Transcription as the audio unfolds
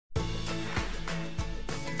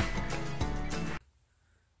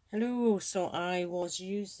Hello, so I was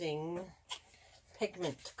using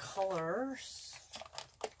pigment colours,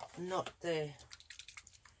 not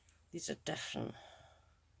these are different.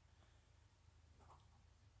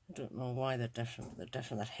 I don't know why they're different, they're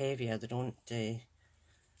different, they're heavier, they don't, you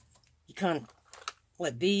can't,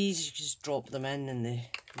 like these, you just drop them in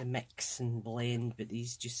the mix and blend, but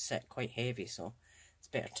these just sit quite heavy, so it's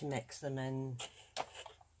better to mix them in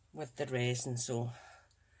with the resin. So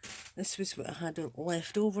this was what I had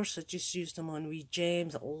left over, so I just used them on wee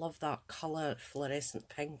gems. I love that colour, fluorescent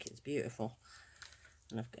pink, it's beautiful.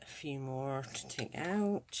 And I've got a few more to take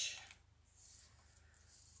out.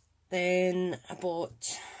 Then I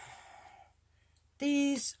bought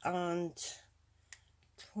these, and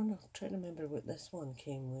I'm trying to remember what this one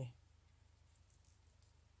came with.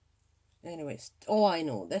 Anyways, oh, I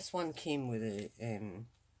know, this one came with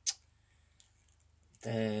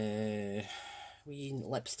the wee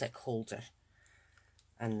lipstick holder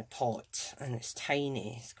and the pot, and it's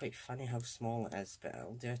tiny. It's quite funny how small it is, but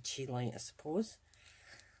I'll do a tea light, I suppose.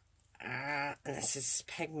 And this is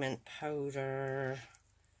pigment powder.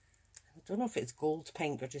 I don't know if it's gold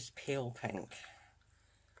pink or just pale pink.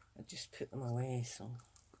 I just put them away, so.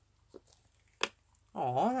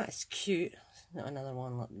 Oh, that's cute. Not another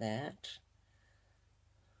one like that.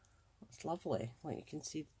 It's lovely. Like, you can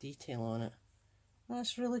see the detail on it.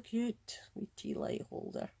 That's really cute. Wee tea light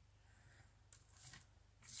holder.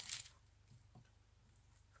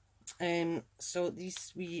 So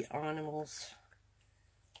these wee animals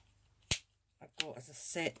I got as a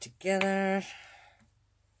set together.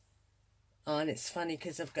 And it's funny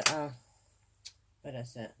because I've got a, what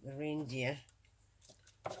is it? The reindeer.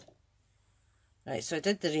 Right, so I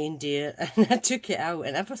did the reindeer and I took it out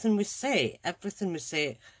and everything was set. Everything was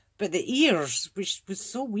set. But the ears, which was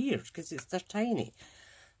so weird because they're tiny.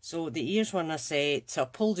 So the ears weren't set, so I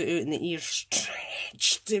pulled it out and the ears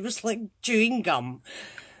stretched. It was like chewing gum.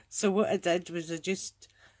 So what I did was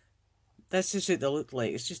this is what they looked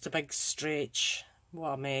like. It's just a big stretch.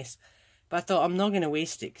 What a mess. But I thought I'm not going to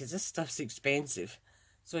waste it because this stuff's expensive.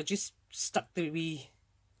 So I just stuck the wee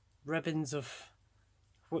ribbons of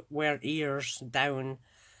where ears down,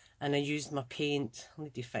 and I used my paint. I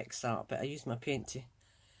need to fix that, but I used my paint to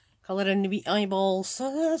colour in the wee eyeballs.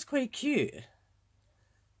 So that's quite cute.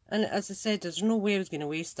 And as I said, there's no way I was going to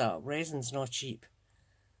waste that. Resin's not cheap.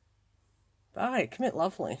 But aye, it came out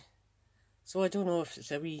lovely. So I don't know if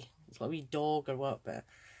it's a wee dog or what, but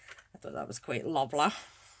I thought that was quite lovely.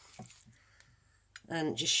 And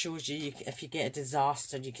it just shows you, if you get a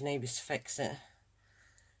disaster, you can always fix it.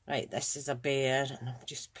 Right, this is a bear, and I'm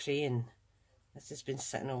just praying. This has been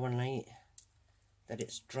sitting overnight, that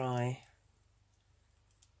it's dry.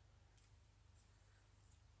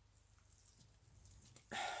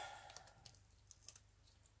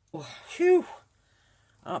 Oh, phew!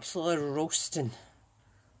 Absolutely roasting.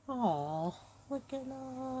 Oh, look at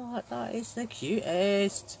that. That is the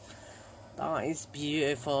cutest. That is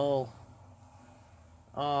beautiful.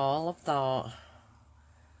 Oh, I love that.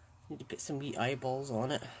 Need to put some wee eyeballs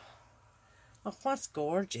on it. Oh, that's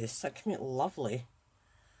gorgeous. That came out lovely.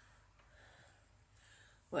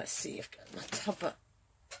 Let's see, I've got my tub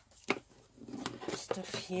of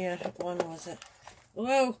stuff here. What one was it?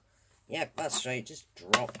 Whoa! Yep, that's right. Just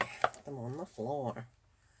drop them on the floor.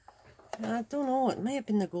 I don't know. It may have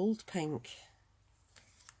been the gold pink.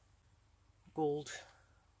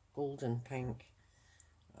 Golden pink.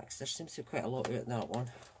 Because there seems to be quite a lot out that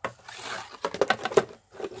one.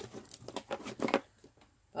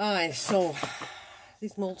 Aye, so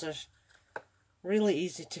these moulds are really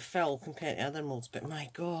easy to fill compared to other moulds, but my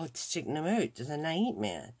god, taking them out is a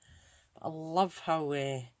nightmare. But I love how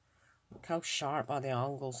look how sharp all the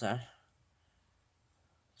angles are.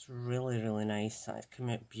 It's really, really nice. That's come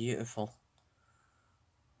out beautiful.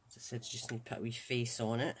 As I said, just need to put a wee face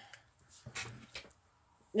on it.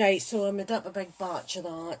 Right, so I made up a big batch of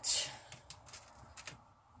that.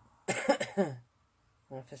 I don't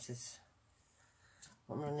know if this is...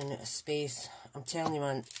 I'm running out of space. I'm telling you,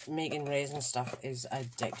 man, making resin stuff is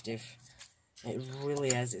addictive. It really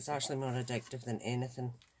is. It's actually more addictive than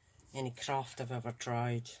anything, any craft I've ever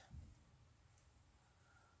tried.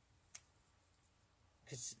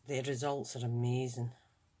 Because the results are amazing.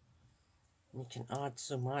 You can add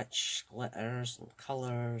so much glitters and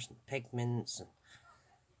colours and pigments, and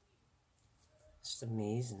it's just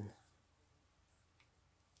amazing.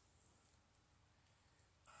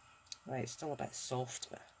 Right, it's still a bit soft,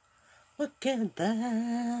 but look at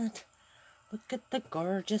that. Look at the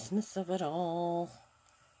gorgeousness of it all.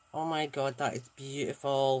 Oh my god, that is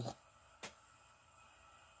beautiful.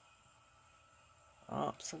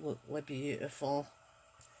 Absolutely beautiful.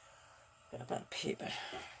 Got a bit of paper.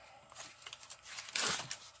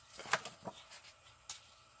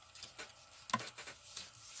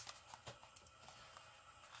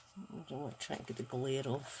 don't want to try and get the glare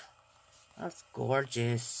off. That's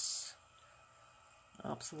gorgeous.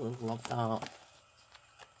 Absolutely love that.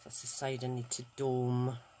 That's the side I need to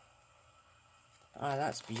dome. Ah,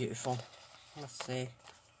 that's beautiful. I must say,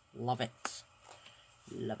 love it.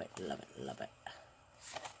 Love it, love it, love it.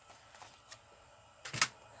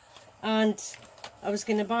 And I was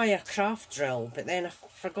going to buy a craft drill, but then I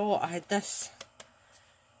forgot I had this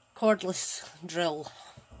cordless drill.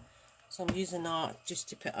 So I'm using that just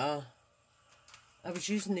to put a... I was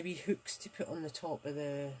using the wee hooks to put on the top of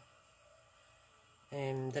the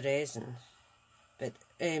resin. But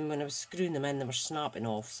when I was screwing them in, they were snapping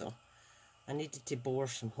off, so I needed to bore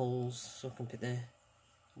some holes so I can put the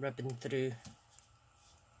ribbon through.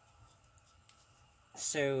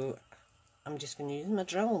 So I'm just going to use my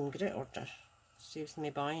drill and grit order. Saves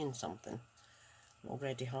me buying something. I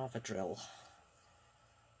already have a drill.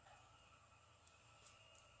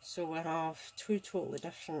 So we have two totally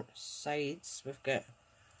different sides. We've got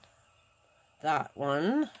that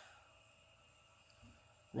one.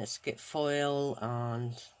 And it's got foil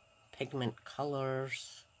and pigment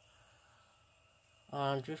colours.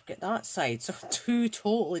 And we've got that side. So two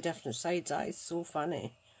totally different sides. That is so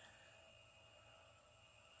funny.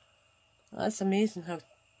 That's amazing how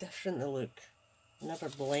different they look. Never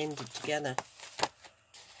blended together.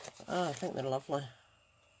 Ah, I think they're lovely.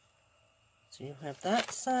 So you have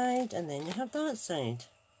that side and then you have that side.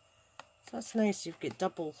 So that's nice. You've got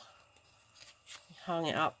double. You hang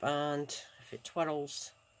it up and if it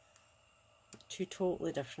twirls, two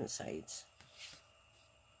totally different sides.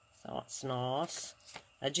 So that's nice.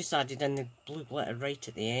 I just added in the blue glitter right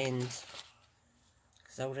at the end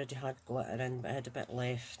because I already had glitter in, but I had a bit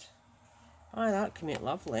left. Ah, that came out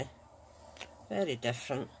lovely. Very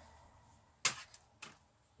different.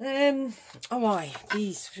 Oh aye,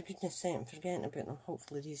 these, for goodness sake, I'm forgetting about them.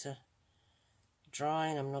 Hopefully these are dry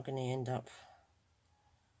and I'm not going to end up...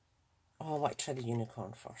 Oh, I want to try the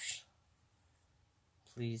unicorn first.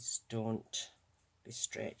 Please don't be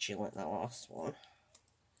stretchy like that last one.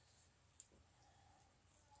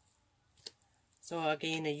 So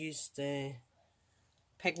again, I used the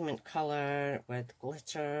pigment colour with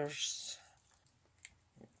glitters.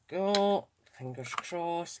 There we go. Fingers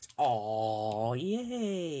crossed. Oh,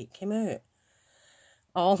 yay! It came out.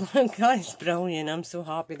 Oh, look, that's brilliant. I'm so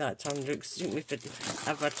happy that turned out. It took me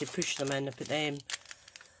forever to push them in. I put them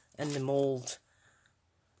in the mould.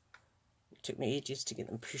 It took me ages to get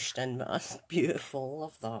them pushed in, but that's beautiful.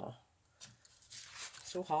 Love that.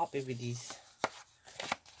 So happy with these.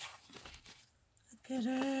 Look at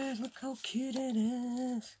it. Look how cute it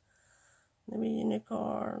is. The wee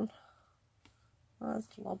unicorn. That's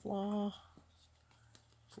lovely.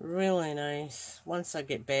 Really nice. Once I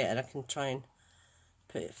get better, I can try and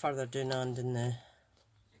put it further down in the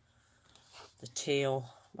tail.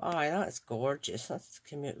 Aye, that's gorgeous. That's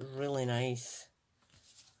came out really nice.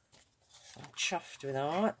 So I'm chuffed with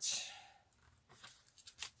that.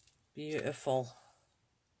 Beautiful.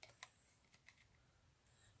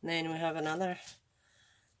 And then we have another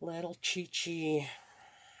little Chi-Chi.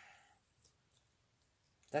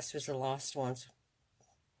 This was the last one, so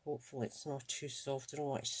hopefully it's not too soft. I don't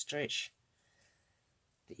want to stretch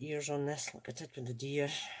the ears on this like I did with the deer.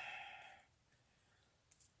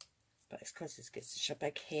 But it's because it's got such a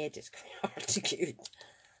big head, it's going to be hard to get out.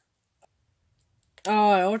 Oh,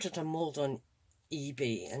 I ordered a mould on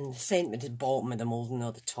eBay and they sent me the bottom of the mould and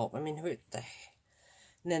not the top. I mean, who the...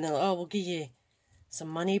 And then they're like, oh, we'll give you some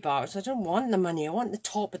money back. So I don't want the money, I want the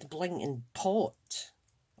top of the blinking pot.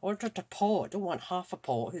 I ordered a pot, I don't want half a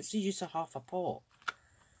pot. Who's the use of half a pot?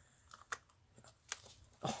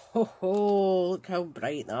 Oh, look how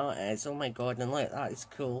bright that is. Oh my god, and look, that is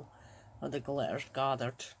cool. All the glitter's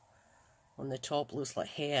gathered on the top, looks like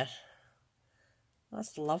hair.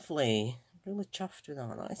 That's lovely. I'm really chuffed with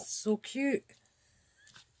that. That is so cute.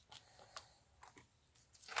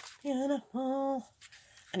 Beautiful.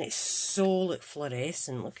 And it's so like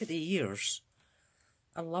fluorescent. Look at the ears.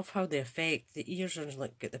 I love how they affect. The ears are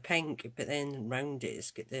like got the pink, but then round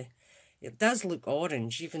it's got the... It does look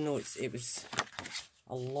orange, even though it was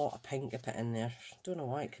a lot of pink I put in there. Don't know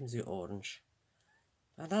why it comes out orange.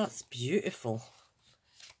 But that's beautiful.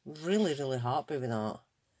 Really, really happy with that.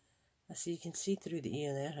 I see you can see through the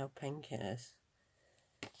ear there how pink it is.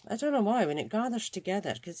 I don't know why, when it gathers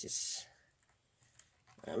together, because it's...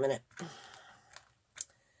 Wait a minute.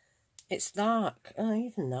 It's dark. Oh,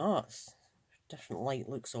 even that. Different light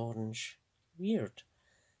looks orange. Weird.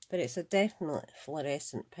 But it's a definite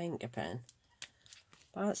fluorescent pink I put in.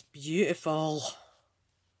 That's beautiful.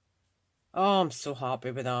 Oh, I'm so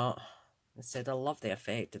happy with that. I said I love the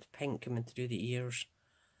effect of the pink coming through the ears.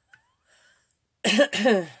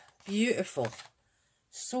 Beautiful.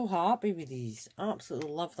 So happy with these.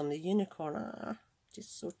 Absolutely love them. The unicorn,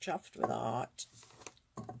 just so chuffed with that.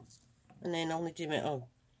 And then I'll do my,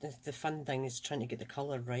 the fun thing is trying to get the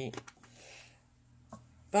colour right.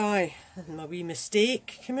 Bye. And my wee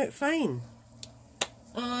mistake came out fine.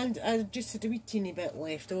 And I just had a wee teeny bit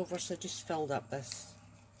left over, so I just filled up this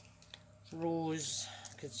rose,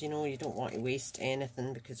 because you know you don't want to waste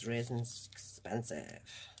anything because resin's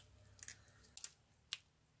expensive.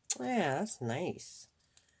 Yeah, that's nice.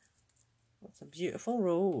 That's a beautiful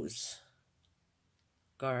rose.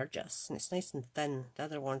 Gorgeous. And it's nice and thin. The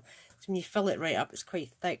other one, so when you fill it right up, it's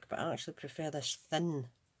quite thick, but I actually prefer this thin.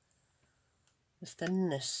 The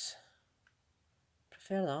thinness.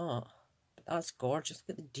 Prefer that. But that's gorgeous.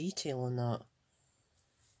 Look at the detail in that.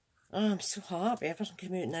 Oh, I'm so happy. Everything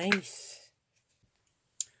came out nice.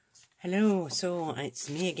 Hello, so it's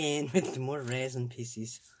me again with more resin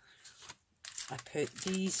pieces. I put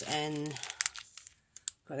these in,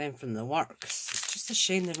 got them from the works. It's just a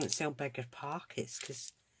shame they don't sell bigger packets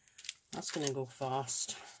because that's going to go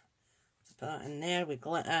fast. So put that in there with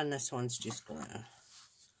glitter, and this one's just glitter.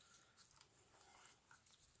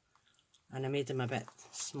 And I made them a bit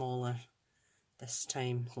smaller this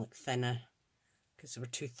time, like thinner, because they were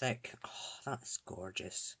too thick. Oh, that's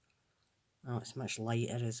gorgeous. Oh, it's much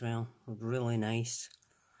lighter as well. Really nice.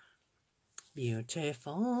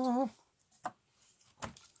 Beautiful.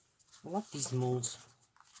 I love these moulds.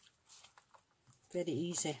 Very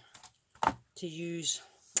easy to use.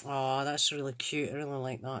 Oh, that's really cute. I really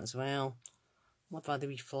like that as well. Love all the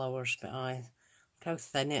wee flowers, but look how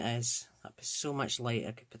thin it is. That'd be so much lighter.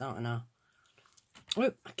 I could put that in a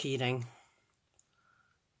key ring.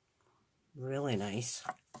 Really nice.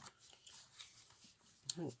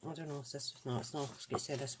 I don't know if this is not. It's not. I was going to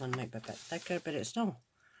say this one might be a bit thicker, but it's not.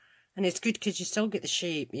 And it's good because you still get the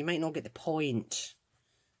shape. You might not get the point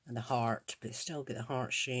and the heart, but still get the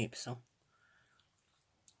heart shape. So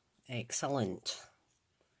excellent.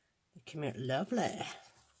 They came out lovely.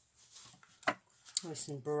 Nice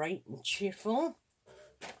and bright and cheerful.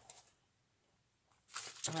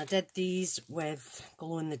 I did these with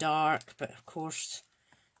glow in the dark, but of course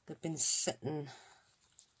they've been sitting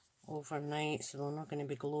overnight, so they're not going to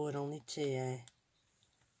be glowing. I'll need to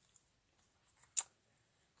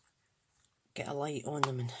get a light on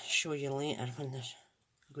them and show you later when they're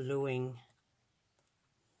glowing.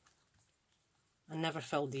 I never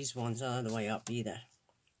filled these ones all the way up either.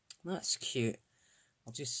 That's cute.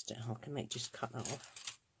 I might just cut that off.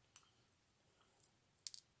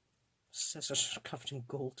 Scissors are covered in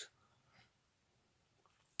gold.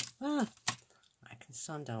 I can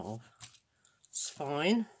sand that off. It's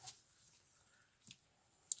fine.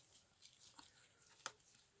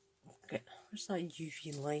 Okay, where's that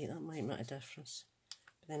UV light? That might make a difference.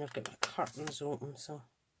 But then I've got my curtains open, so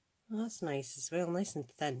that's nice as well. Nice and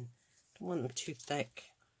thin. Don't want them too thick.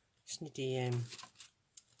 Just need to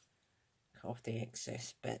cut off the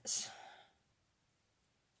excess bits.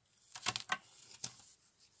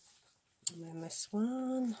 And then this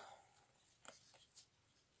one.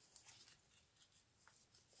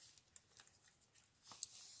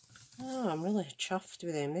 Oh, I'm really chuffed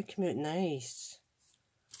with them. They came out nice.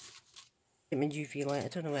 Get my UV light. I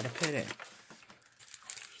don't know where to put it.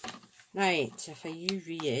 Right, if I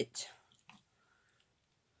UV it,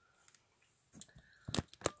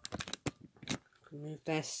 move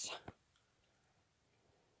this.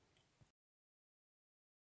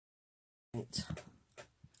 Right.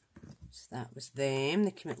 So that was them.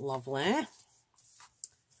 They came out lovely.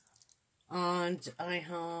 And I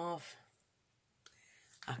have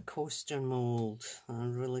a coaster mould.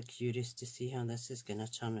 I'm really curious to see how this is going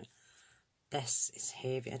to turn out. This is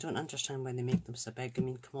heavy. I don't understand why they make them so big. I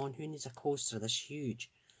mean, come on, who needs a coaster this huge?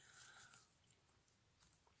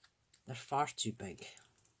 They're far too big.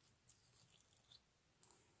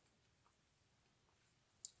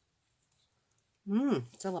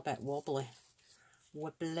 Still a bit wobbly.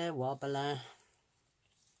 Wobbly, wobbly.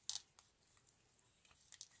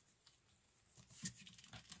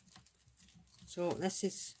 So this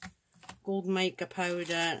is gold mica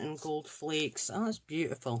powder and gold flakes. Oh, that's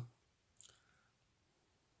beautiful.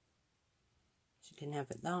 So you can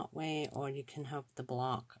have it that way, or you can have the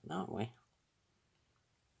black that way.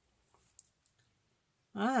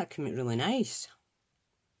 Ah, that came out really nice.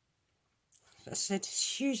 I said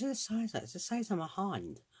it's huge. The size it's the size of my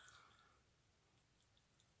hand.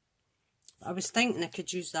 I was thinking I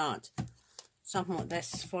could use that, something like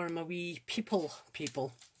this, for my wee people,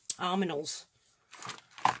 aminals.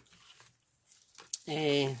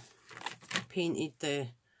 Painted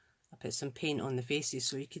I put some paint on the faces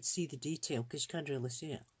so you could see the detail, because you can't really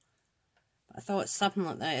see it. But I thought something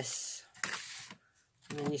like this,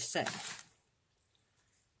 and then you sit,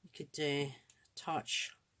 you could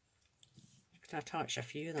attach a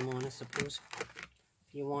few of them on, I suppose,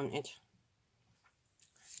 if you wanted.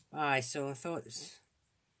 Aye, so I thought the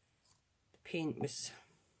paint was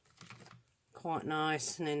quite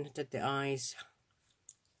nice, and then I did the eyes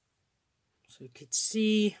so you could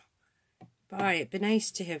see. But aye, it'd be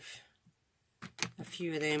nice to have a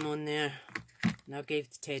few of them on there. And I gave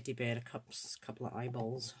the teddy bear a couple of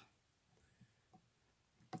eyeballs.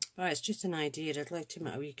 But it's just an idea. I'd like to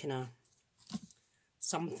make a wee kind of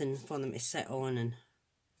something for them to sit on, and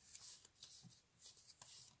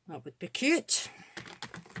that would be cute.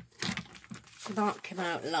 So that came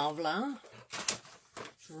out lovely.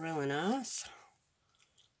 It's really nice.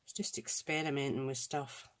 It's just experimenting with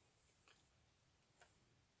stuff.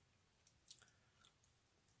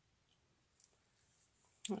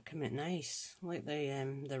 That came out nice. I like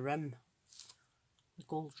the rim, the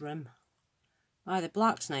gold rim. Ah, the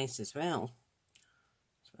black's nice as well.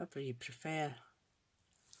 So whatever you prefer,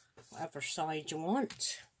 whatever side you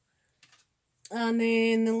want. And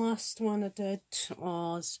then the last one I did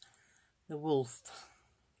was the wolf.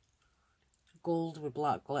 Gold with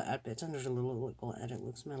black glitter, but it doesn't really look like glitter, it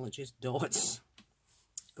looks more like just dots.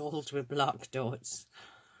 Gold with black dots.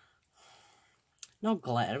 Not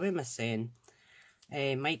glitter, what am I saying?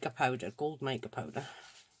 Mica powder, gold mica powder.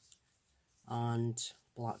 And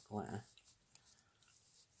black glitter.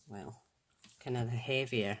 Well, kind of the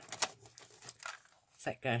heavier,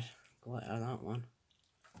 thicker glitter, that one.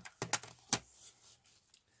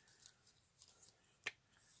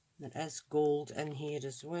 There is gold in here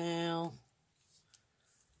as well.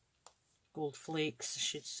 Gold flakes, I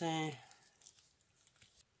should say.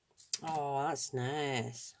 Oh, that's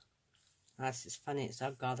nice. That's just funny, it's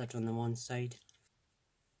all gathered on the one side.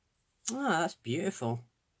 Ah, that's beautiful.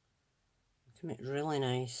 It came out really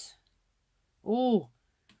nice. Oh,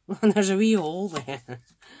 there's a wee hole there.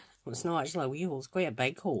 Well, it's not actually a wee hole, it's quite a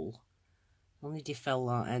big hole. I'll need to fill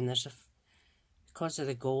that in. Because of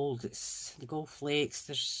the gold, it's the gold flakes,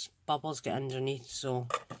 there's bubbles get underneath, so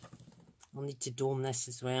I'll need to dome this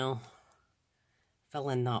as well. Fill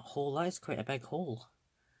in that hole. That is quite a big hole.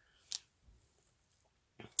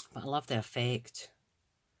 But I love the effect.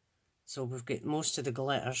 So we've got most of the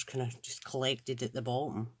glitters kind of just collected at the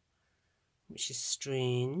bottom, which is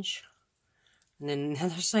strange. And then the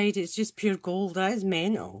other side, it's just pure gold. That is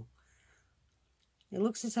mental. It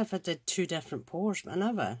looks as if I did two different pours, but I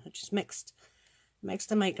never. I just mixed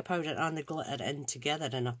the mica powder and the glitter in together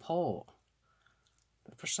in a pot.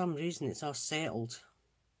 But for some reason, it's all settled.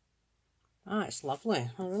 Ah, it's lovely.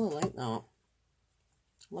 I really like that.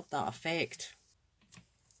 Love that effect.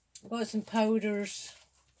 I've got some powders.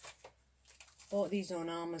 Bought these on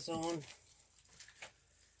Amazon.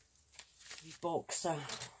 These box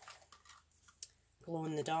of glow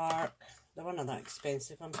in the dark. They weren't that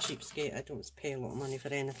expensive. I'm a cheapskate. I don't pay a lot of money for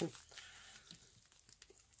anything.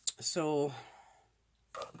 So,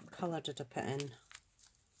 what colour did I put in?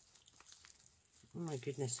 Oh my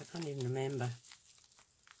goodness, I can't even remember.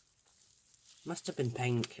 Must have been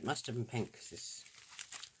pink. It must have been pink because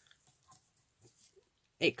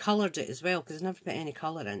it coloured it as well, because I never put any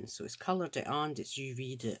colour in. So it's coloured it and it's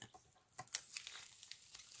UV'd it.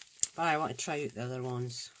 But I want to try out the other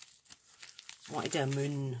ones. I want to do a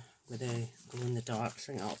moon with a glow in the dark. I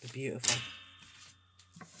think that'll be beautiful.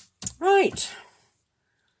 Right.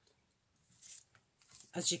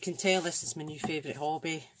 As you can tell, this is my new favourite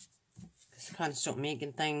hobby. Because I can't stop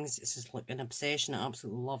making things. It's just like an obsession. I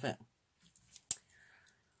absolutely love it.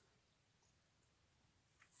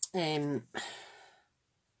 As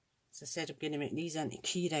I said, I'm going to make these into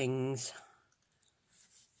key rings.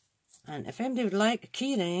 And if anybody would like a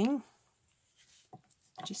key ring,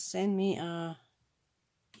 just send me a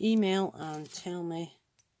email and tell me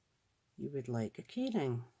you would like a key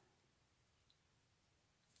ring.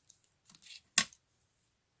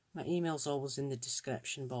 My email's always in the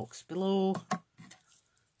description box below.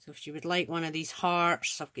 So if you would like one of these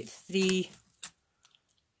hearts, I've got 3.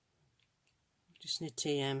 Just need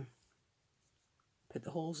to put the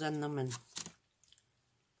holes in them and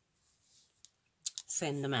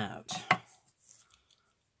send them out.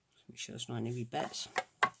 Make sure there's not any wee bits.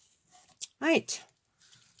 Right,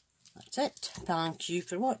 that's it. Thank you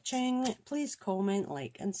for watching. Please comment,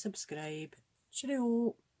 like and subscribe.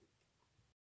 Cheerio.